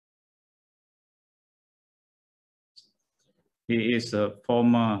He is a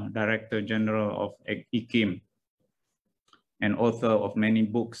former Director General of IKIM and author of many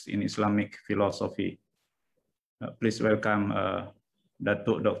books in Islamic philosophy. Please welcome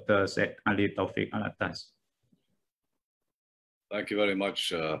Datuk Dr. Syed Tawfik al-Attas. Thank you very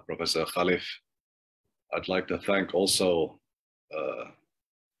much, Professor Khalif. I'd like to thank also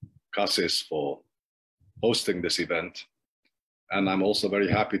CASIS for hosting this event. And I'm also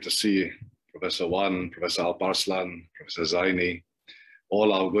very happy to see Professor Wan, Professor Alparslan, Professor Zaini,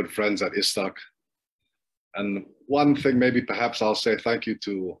 all our good friends at ISTAC. And one thing maybe perhaps I'll say thank you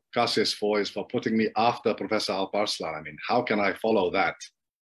to CASIS for is for putting me after Professor Alparslan. I mean, how can I follow that?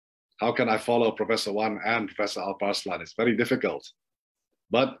 How can I follow Professor Wan and Professor Alparslan? It's very difficult.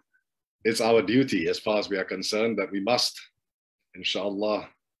 But it's our duty as far as we are concerned that we must, inshallah,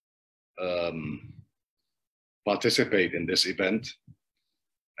 participate in this event.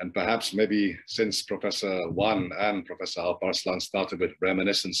 And perhaps maybe since Professor Wan and Professor Alparslan started with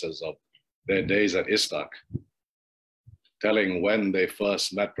reminiscences of their days at ISTAC, telling when they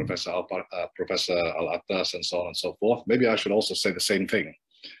first met Professor al-Attas and so on and so forth, maybe I should also say the same thing.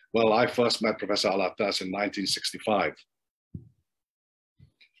 Well, I first met Professor al-Attas in 1965.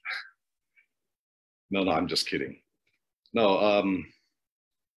 No, I'm just kidding. No,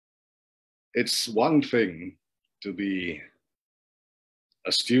 it's one thing to be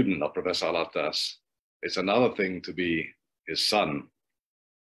a student of Professor al-Attas. It's another thing to be his son.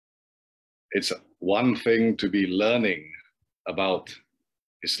 It's one thing to be learning about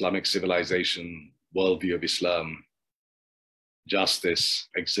Islamic civilization, worldview of Islam, justice,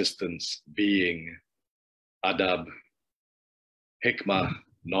 existence, being, adab, ḥikmah,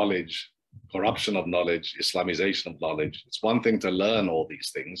 knowledge, corruption of knowledge, Islamization of knowledge. It's one thing to learn all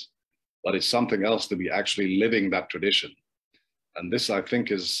these things, but it's something else to be actually living that tradition. And this, I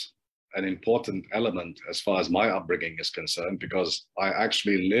think, is an important element as far as my upbringing is concerned, because I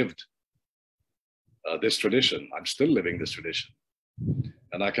actually lived this tradition. I'm still living this tradition.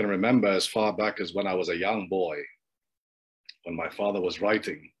 And I can remember as far back as when I was a young boy, when my father was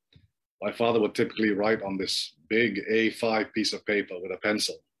writing, my father would typically write on this big A5 piece of paper with a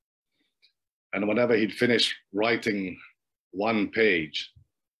pencil. And whenever he'd finish writing one page,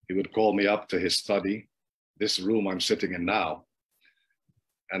 he would call me up to his study, this room I'm sitting in now,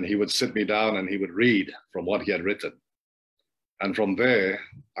 and he would sit me down and he would read from what he had written. And from there,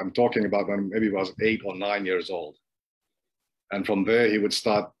 I'm talking about when maybe I was 8 or 9 years old. And from there, he would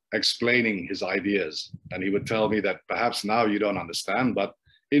start explaining his ideas. And he would tell me that perhaps now you don't understand, but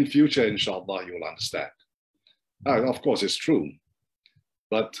in future, inshallah, you will understand. Now, of course, it's true.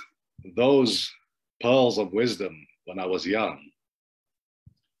 But those pearls of wisdom when I was young,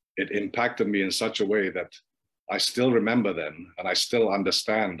 it impacted me in such a way that I still remember them and I still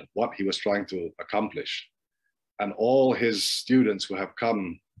understand what he was trying to accomplish. And all his students who have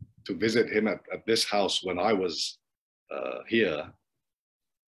come to visit him at this house when I was here,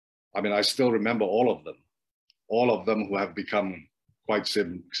 I mean, I still remember all of them who have become quite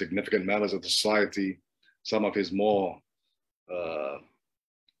significant members of the society, some of his more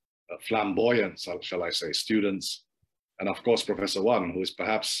flamboyant, shall I say, students. And of course, Professor Wan, who is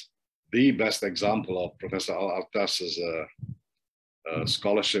perhaps the best example of Professor al-Attas's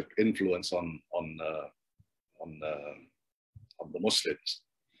scholarship influence on the Muslims.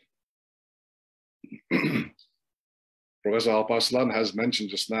 Professor Alparslan has mentioned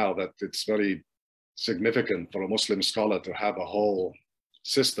just now that it's very significant for a Muslim scholar to have a whole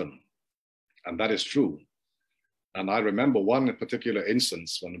system, and that is true. And I remember one particular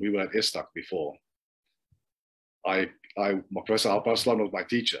instance when we were at ISTAC before. Professor Alparslan was my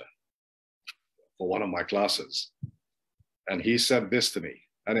teacher for one of my classes, and he said this to me,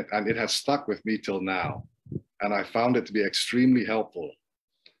 and it has stuck with me till now. And I found it to be extremely helpful.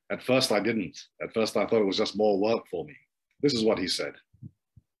 At first I didn't. At first I thought it was just more work for me. This is what he said.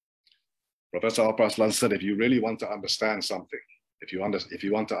 Professor Alparslan said, if you really want to understand something, if you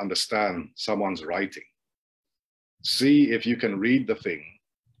want to understand someone's writing, see if you can read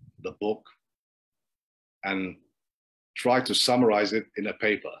the book, and try to summarize it in a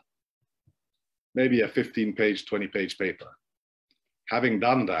paper, maybe a 15-page, 20-page paper. Having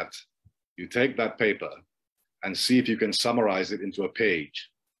done that, you take that paper and see if you can summarize it into a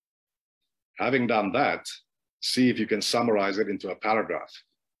page. Having done that, see if you can summarize it into a paragraph.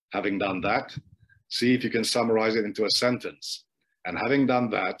 Having done that, see if you can summarize it into a sentence. And having done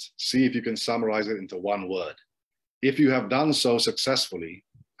that, see if you can summarize it into one word. If you have done so successfully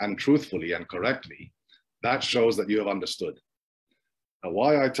and truthfully and correctly, that shows that you have understood. Now,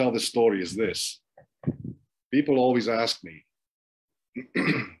 why I tell this story is this. People always ask me,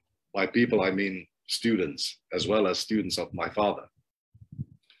 by people I mean students, as well as students of my father.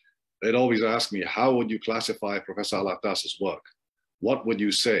 They'd always ask me, how would you classify Professor al-Attas's work? What would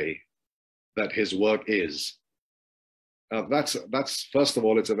you say that his work is? That's first of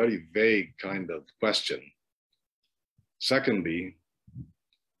all, it's a very vague kind of question. Secondly,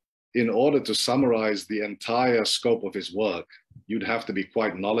 in order to summarize the entire scope of his work, you'd have to be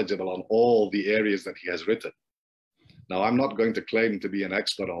quite knowledgeable on all the areas that he has written. Now, I'm not going to claim to be an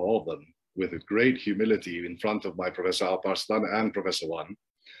expert on all of them. With great humility in front of my Professor Alparslan and Professor Wan,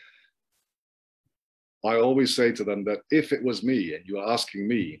 I always say to them that if it was me and you are asking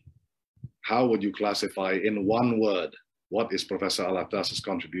me, how would you classify in one word, what is Professor al-Attas's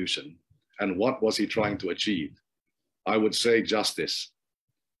contribution and what was he trying to achieve? I would say justice.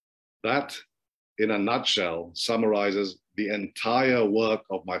 That, in a nutshell, summarizes the entire work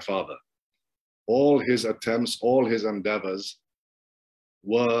of my father. All his attempts, all his endeavors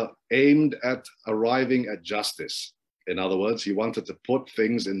were aimed at arriving at justice. In other words, he wanted to put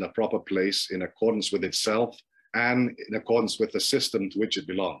things in the proper place in accordance with itself and in accordance with the system to which it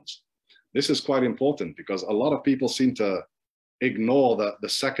belongs. This is quite important because a lot of people seem to ignore the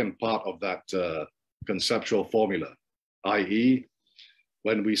second part of that conceptual formula, i.e.,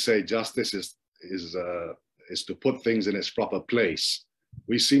 when we say justice is to put things in its proper place,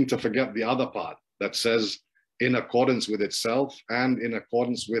 we seem to forget the other part that says in accordance with itself and in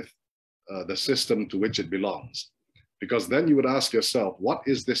accordance with the system to which it belongs. Because then you would ask yourself, what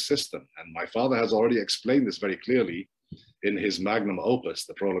is this system? And my father has already explained this very clearly in his magnum opus,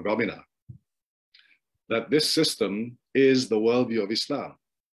 the Prolegomena, that this system is the worldview of Islam.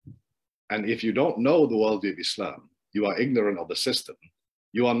 And if you don't know the worldview of Islam, you are ignorant of the system,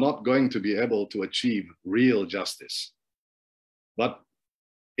 you are not going to be able to achieve real justice. But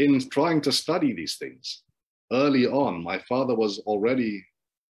in trying to study these things, early on, my father was already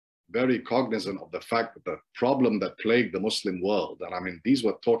very cognizant of the fact that the problem that plagued the Muslim world, and I mean, these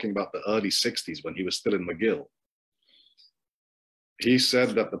were talking about the early 60s when he was still in McGill. He said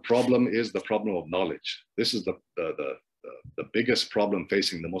that the problem is the problem of knowledge. This is the biggest problem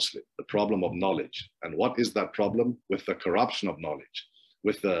facing the Muslim, the problem of knowledge. And what is that problem? With the corruption of knowledge,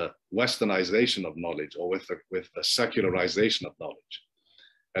 with the westernization of knowledge, or with the secularization of knowledge.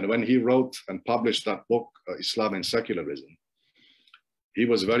 And when he wrote and published that book, Islam and Secularism, he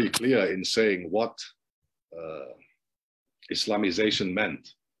was very clear in saying what Islamization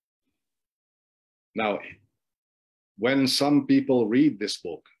meant. Now, when some people read this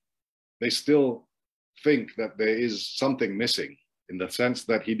book, they still think that there is something missing in the sense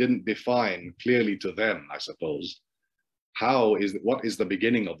that he didn't define clearly to them, I suppose, what is the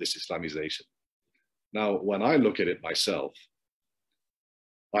beginning of this Islamization. Now, when I look at it myself,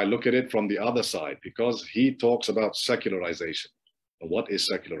 I look at it from the other side because he talks about secularization. What is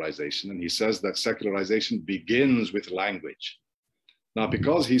secularization? And he says that secularization begins with language. Now,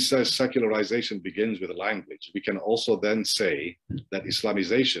 because he says secularization begins with language, we can also then say that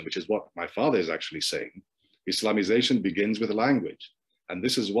Islamization, which is what my father is actually saying, Islamization begins with language. And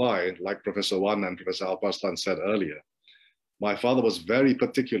this is why, like Professor Wan and Professor Alparslan said earlier, my father was very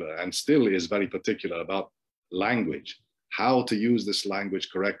particular and still is very particular about language, how to use this language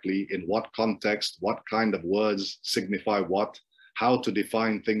correctly, in what context, what kind of words signify what, how to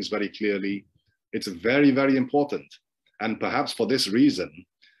define things very clearly. It's very, very important. And perhaps for this reason,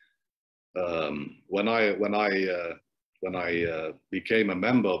 when I became a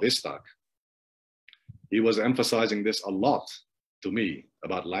member of ISTAC, he was emphasizing this a lot to me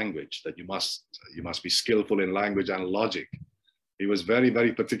about language, that you must be skillful in language and logic. He was very,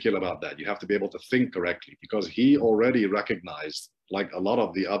 very particular about that. You have to be able to think correctly, because he already recognized, like a lot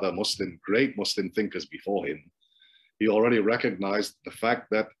of the other great Muslim thinkers before him, he already recognized the fact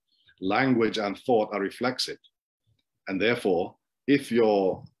that language and thought are reflexive. And therefore, if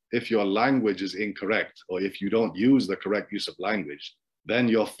your language is incorrect, or if you don't use the correct use of language, then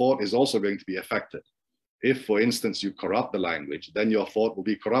your thought is also going to be affected. If, for instance, you corrupt the language, then your thought will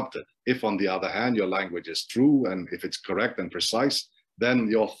be corrupted. If, on the other hand, your language is true and if it's correct and precise, then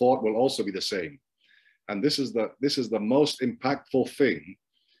your thought will also be the same. And this is the most impactful thing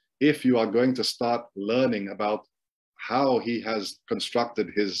if you are going to start learning about how he has constructed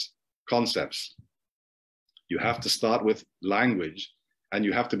his concepts. You have to start with language, and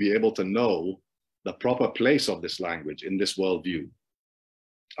you have to be able to know the proper place of this language in this worldview.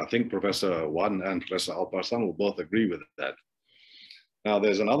 I think Professor Wan and Professor Alparslan will both agree with that. Now,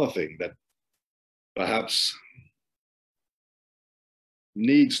 there's another thing that perhaps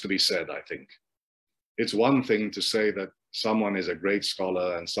needs to be said, I think. It's one thing to say that someone is a great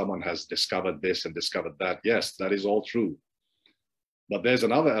scholar and someone has discovered this and discovered that. Yes, that is all true. But there's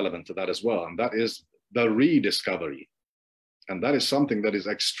another element to that as well, and that is the rediscovery. And that is something that is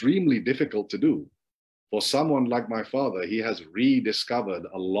extremely difficult to do. For someone like my father, he has rediscovered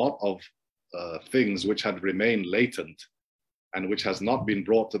a lot of things which had remained latent and which has not been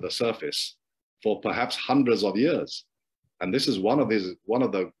brought to the surface for perhaps hundreds of years. And this is one of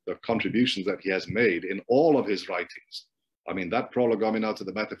the contributions that he has made in all of his writings. I mean, that Prolegomena to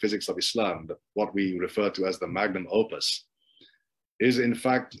the Metaphysics of Islam, what we refer to as the magnum opus, is in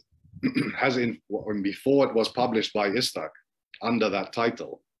fact, before it was published by Istaq under that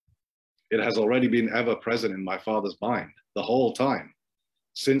title, it has already been ever present in my father's mind the whole time,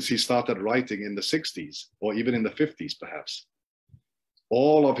 since he started writing in the 60s or even in the 50s, perhaps.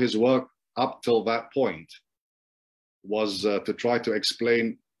 All of his work up till that point was to try to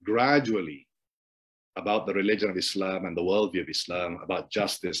explain gradually about the religion of Islam and the worldview of Islam, about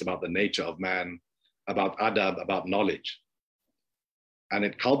justice, about the nature of man, about adab, about knowledge. And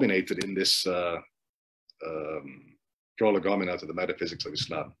it culminated in this Prolegomena to the Metaphysics of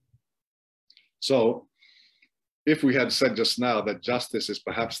Islam. So, if we had said just now that justice is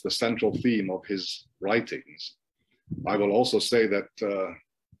perhaps the central theme of his writings, I will also say that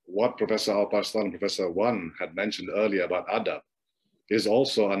what Professor Alparslan and Professor Wan had mentioned earlier about adab is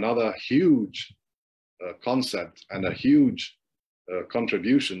also another huge concept and a huge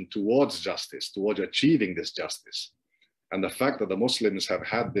contribution towards justice, towards achieving this justice. And the fact that the Muslims have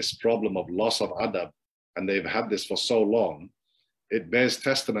had this problem of loss of adab, and they've had this for so long, it bears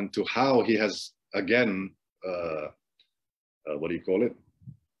testament to how he has, again,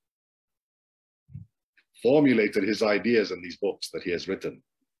 formulated his ideas in these books that he has written.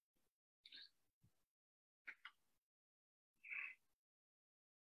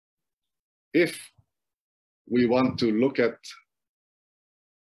 If we want to look at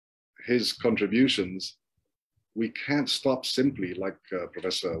his contributions, we can't stop simply, like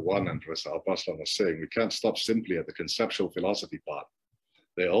Professor Wan and Professor Alparslan was saying, we can't stop simply at the conceptual philosophy part.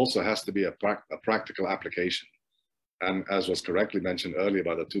 There also has to be a practical application. And as was correctly mentioned earlier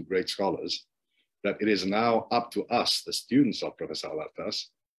by the two great scholars, that it is now up to us, the students of Professor al-Attas,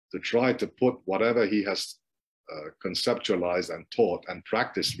 to try to put whatever he has conceptualized and taught and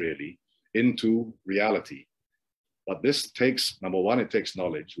practiced really into reality. But this takes, number one, it takes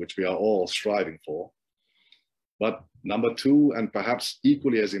knowledge, which we are all striving for. But number two, and perhaps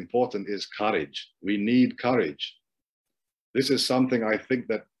equally as important, is courage. We need courage. This is something I think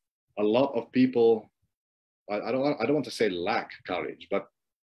that a lot of people, I don't want to say lack courage, but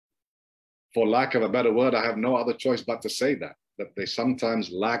for lack of a better word, I have no other choice but to say that they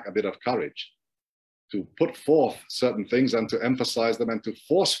sometimes lack a bit of courage to put forth certain things and to emphasize them and to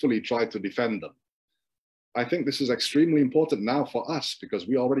forcefully try to defend them. I think this is extremely important now for us because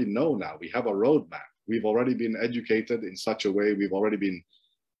we already know now, we have a roadmap. We've already been educated in such a way, we've already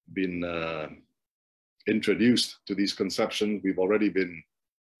been introduced to these conceptions, we've already been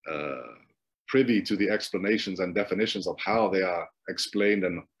privy to the explanations and definitions of how they are explained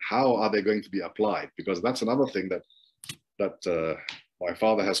and how are they going to be applied, because that's another thing that my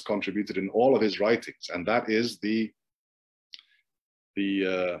father has contributed in all of his writings, and that is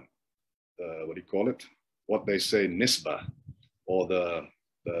what they say, nisbah, or the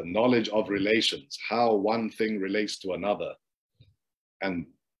knowledge of relations, how one thing relates to another. And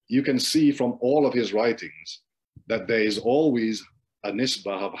you can see from all of his writings that there is always a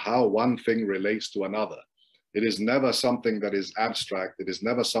nisbah of how one thing relates to another. It is never something that is abstract. It is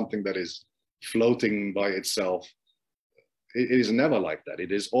never something that is floating by itself. It is never like that.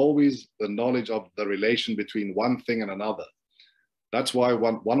 It is always the knowledge of the relation between one thing and another. That's why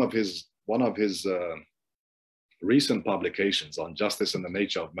one of his recent publications on Justice and the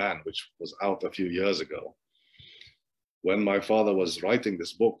Nature of Man, which was out a few years ago, when my father was writing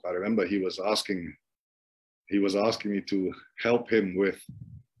this book, I remember he was asking me to help him with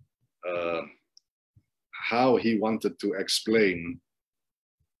how he wanted to explain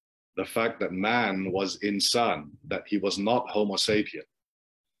the fact that man was insan, that he was not Homo sapien.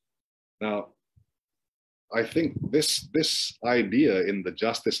 Now, I think this idea in the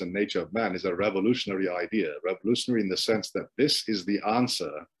Justice and Nature of Man is a revolutionary idea, revolutionary in the sense that this is the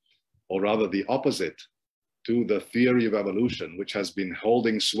answer, or rather the opposite, to the theory of evolution, which has been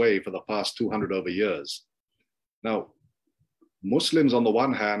holding sway for the past 200 over years. Now, Muslims on the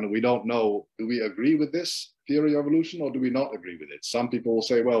one hand, we don't know, do we agree with this theory of evolution or do we not agree with it? Some people will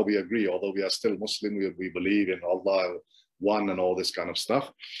say, well, we agree, although we are still Muslim, we believe in Allah one and all this kind of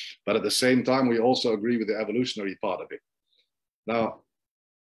stuff. But at the same time, we also agree with the evolutionary part of it. Now,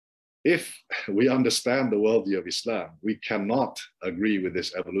 if we understand the worldview of Islam, we cannot agree with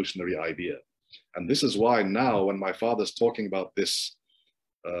this evolutionary idea. And this is why now, when my father's talking about this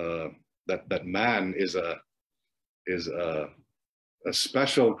that man is a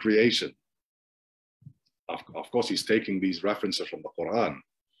special creation. Of course, he's taking these references from the Quran.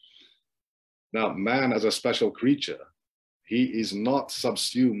 Now, man as a special creature, he is not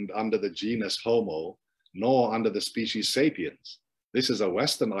subsumed under the genus Homo, nor under the species Sapiens. This is a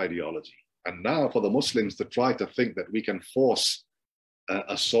Western ideology. And now for the Muslims to try to think that we can force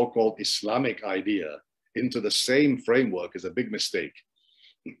a so-called Islamic idea into the same framework is a big mistake.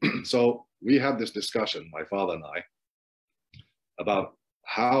 So we had this discussion, my father and I, about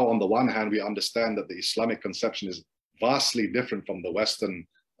how on the one hand we understand that the Islamic conception is vastly different from the Western,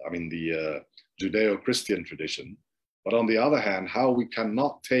 the Judeo-Christian tradition, but on the other hand, how we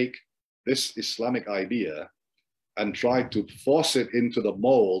cannot take this Islamic idea and try to force it into the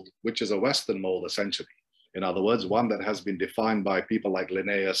mold, which is a Western mold essentially. In other words, one that has been defined by people like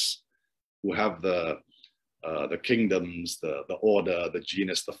Linnaeus, who have the kingdoms, the order, the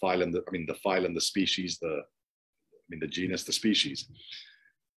genus, the phylum, the phylum, the species, the genus, the species.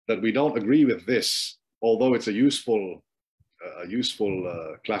 That we don't agree with this, although it's a useful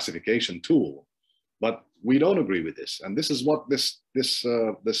classification tool, but we don't agree with this. And this is what this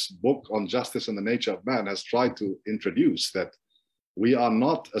book on justice and the nature of man has tried to introduce, that we are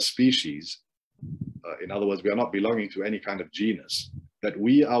not a species. In other words, we are not belonging to any kind of genus, that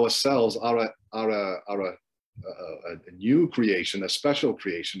we ourselves are a new creation, a special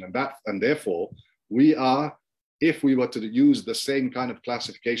creation, and therefore we are, if we were to use the same kind of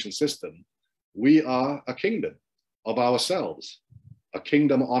classification system, we are a kingdom of ourselves, a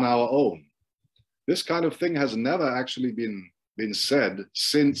kingdom on our own. This kind of thing has never actually been said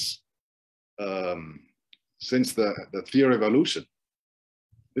since the theory of evolution.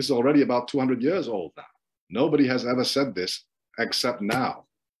 This is already about 200 years old now. Nobody has ever said this except now.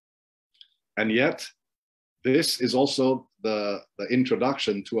 And yet, this is also the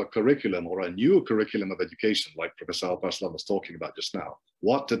introduction to a curriculum, or a new curriculum of education, like Professor Al-Paslan was talking about just now.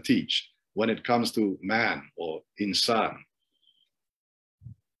 What to teach when it comes to man, or insan.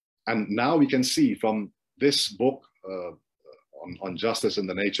 And now we can see from this book on justice and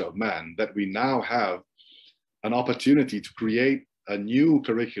the nature of man that we now have an opportunity to create a new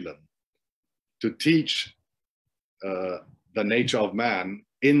curriculum to teach the nature of man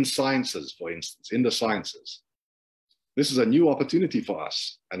in sciences, for instance, in the sciences. This is a new opportunity for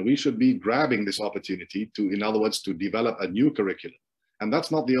us, and we should be grabbing this opportunity to, in other words, to develop a new curriculum. And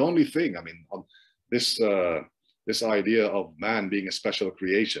that's not the only thing. I mean, this idea of man being a special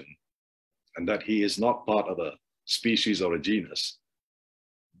creation and that he is not part of a species or a genus,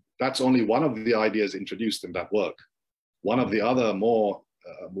 that's only one of the ideas introduced in that work. One of the other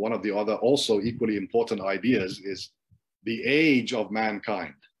also equally important ideas is the age of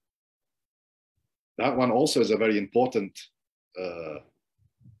mankind. That one also is a very important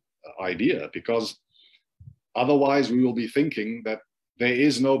idea, because otherwise we will be thinking that there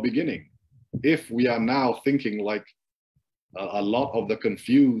is no beginning. If we are now thinking like a lot of the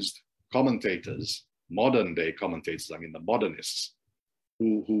confused commentators, modern day commentators, the modernists,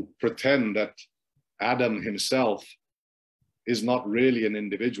 who pretend that Adam himself is not really an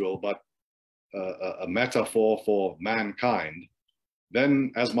individual, but a metaphor for mankind,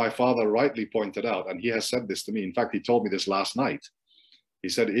 then, as my father rightly pointed out, and he has said this to me, in fact, he told me this last night, he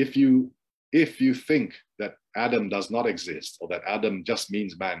said, if you think that Adam does not exist, or that Adam just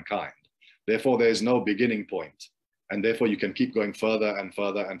means mankind, therefore there is no beginning point, and therefore you can keep going further and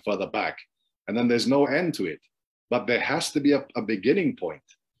further and further back, and then there's no end to it. But there has to be a beginning point.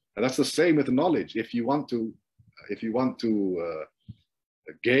 And that's the same with knowledge. If you want to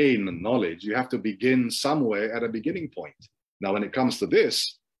gain knowledge, you have to begin somewhere at a beginning point. Now, when it comes to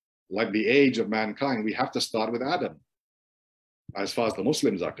this, like the age of mankind, we have to start with Adam, as far as the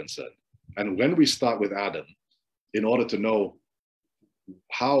Muslims are concerned. And when we start with Adam, in order to know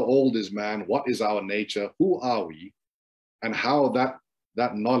how old is man, what is our nature, who are we, and how that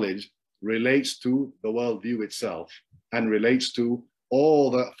knowledge relates to the worldview itself and relates to all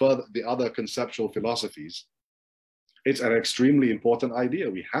the other conceptual philosophies, it's an extremely important idea.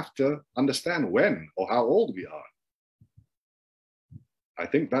 We have to understand when or how old we are. I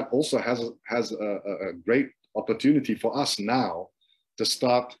think that also has a great opportunity for us now to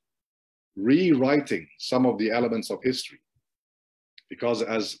start rewriting some of the elements of history. Because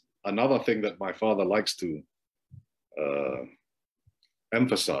as another thing that my father likes to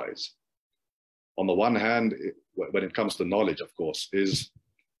emphasize, on the one hand, when it comes to knowledge, of course, is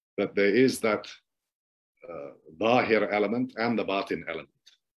that there is that Zahir element and the Batin element.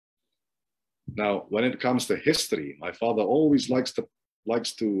 Now, when it comes to history, my father always likes to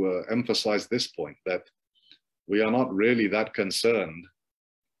emphasize this point, that we are not really that concerned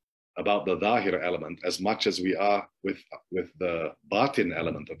about the Zahir element as much as we are with the Batin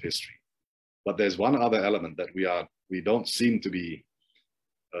element of history. But there's one other element that we don't seem to be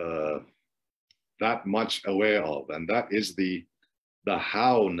that much aware of, and that is the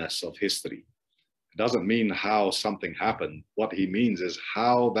how-ness of history. It doesn't mean how something happened. What he means is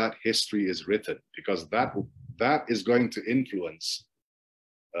how that history is written, because that is going to influence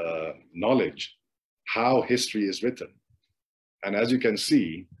knowledge, how history is written. And as you can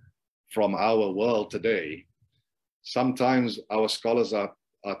see from our world today, sometimes our scholars are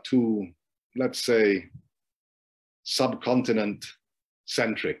too, let's say, subcontinent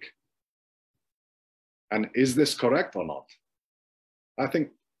centric. And is this correct or not? I think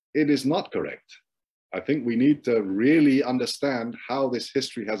it is not correct. I think we need to really understand how this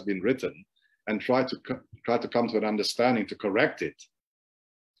history has been written and try to come to an understanding to correct it,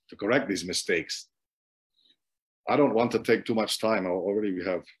 to correct these mistakes. I don't want to take too much time. Already we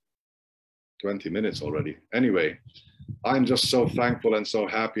have 20 minutes already. Anyway, I'm just so thankful and so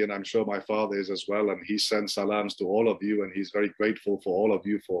happy, and I'm sure my father is as well. And he sends salams to all of you, and he's very grateful for all of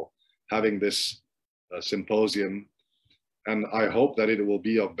you for having this symposium. And I hope that it will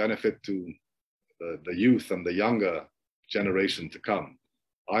be of benefit to the youth and the younger generation to come.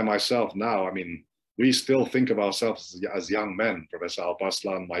 I myself now, I mean, we still think of ourselves as young men, Professor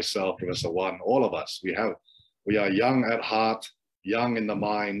Alpaslan, myself, Professor Wan, all of us. We are young at heart, young in the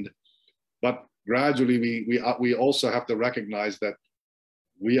mind, but gradually we also have to recognize that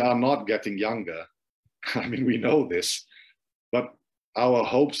we are not getting younger. I mean, we know this, but our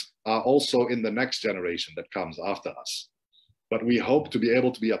hopes are also in the next generation that comes after us. But we hope to be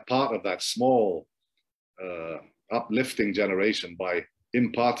able to be a part of that small, uplifting generation by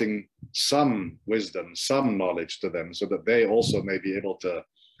imparting some wisdom, some knowledge to them so that they also may be able to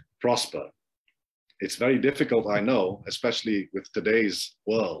prosper. It's very difficult, I know, especially with today's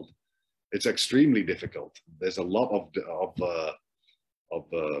world. It's extremely difficult. There's a lot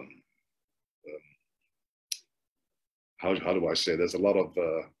how do I say? There's a lot of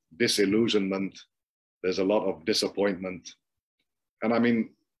disillusionment. There's a lot of disappointment. And I mean,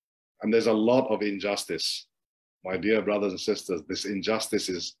 and there's a lot of injustice. My dear brothers and sisters, this injustice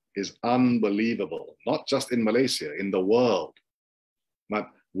is unbelievable, not just in Malaysia, in the world. But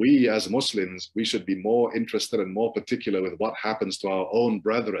we as Muslims, we should be more interested and more particular with what happens to our own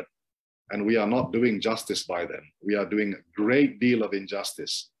brethren. And we are not doing justice by them. We are doing a great deal of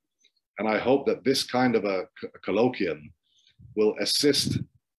injustice. And I hope that this kind of a colloquium will assist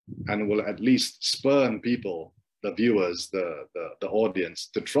and will at least spurn people, the viewers, the audience,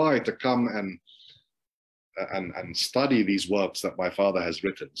 to try to come and study these works that my father has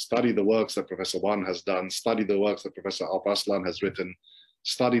written, study the works that Professor Wan has done, study the works that Professor Alpaslan has written,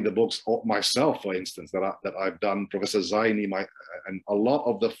 study the books myself, for instance, that I've done, Professor Zaini, and a lot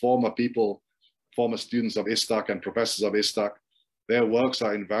of the former students of ISTAC and professors of ISTAC, their works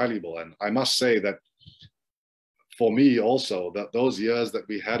are invaluable. And I must say that for me also, that those years that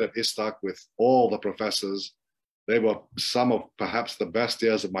we had at ISTAC with all the professors, they were some of perhaps the best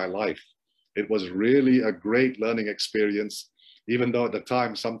years of my life. It was really a great learning experience, even though at the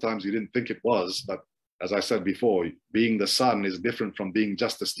time, sometimes you didn't think it was. But as I said before, being the son is different from being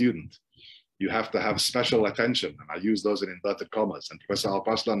just a student. You have to have special attention. And I use those in inverted commas. And Professor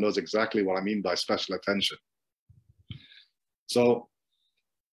Alpaslan knows exactly what I mean by special attention. So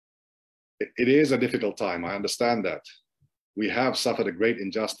it is a difficult time. I understand that. We have suffered a great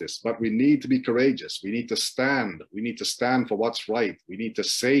injustice, but we need to be courageous. We need to stand. We need to stand for what's right. We need to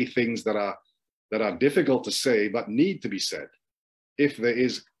say things that are difficult to say, but need to be said. If there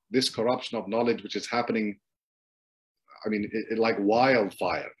is this corruption of knowledge, which is happening, I mean, like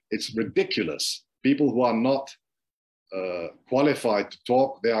wildfire, it's ridiculous. People who are not qualified to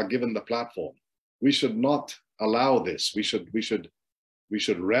talk, they are given the platform. We should not allow this. We should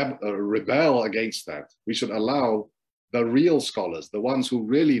rebel against that. We should allow the real scholars, the ones who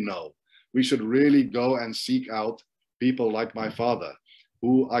really know. We should really go and seek out people like my father,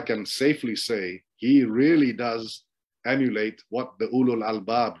 who I can safely say, he really does emulate what the ulul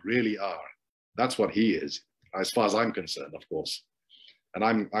albab really are. That's what he is, as far as I'm concerned, of course.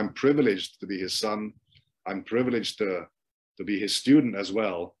 And I'm privileged to be his son. I'm privileged to be his student as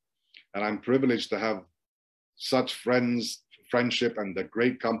well. And I'm privileged to have such friendship and the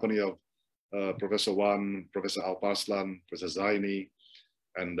great company of Professor Wan, Professor Alpaslan, Professor Zaini,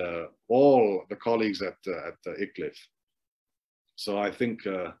 and all the colleagues at ICLIF. So I think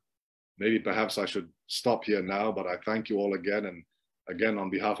maybe perhaps I should stop here now, but I thank you all again. And again, on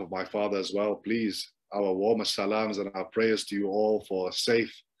behalf of my father as well, please, our warmest salams and our prayers to you all for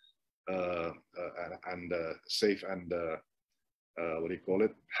safe and what do you call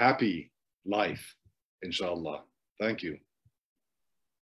it? Happy life, inshallah. Thank you.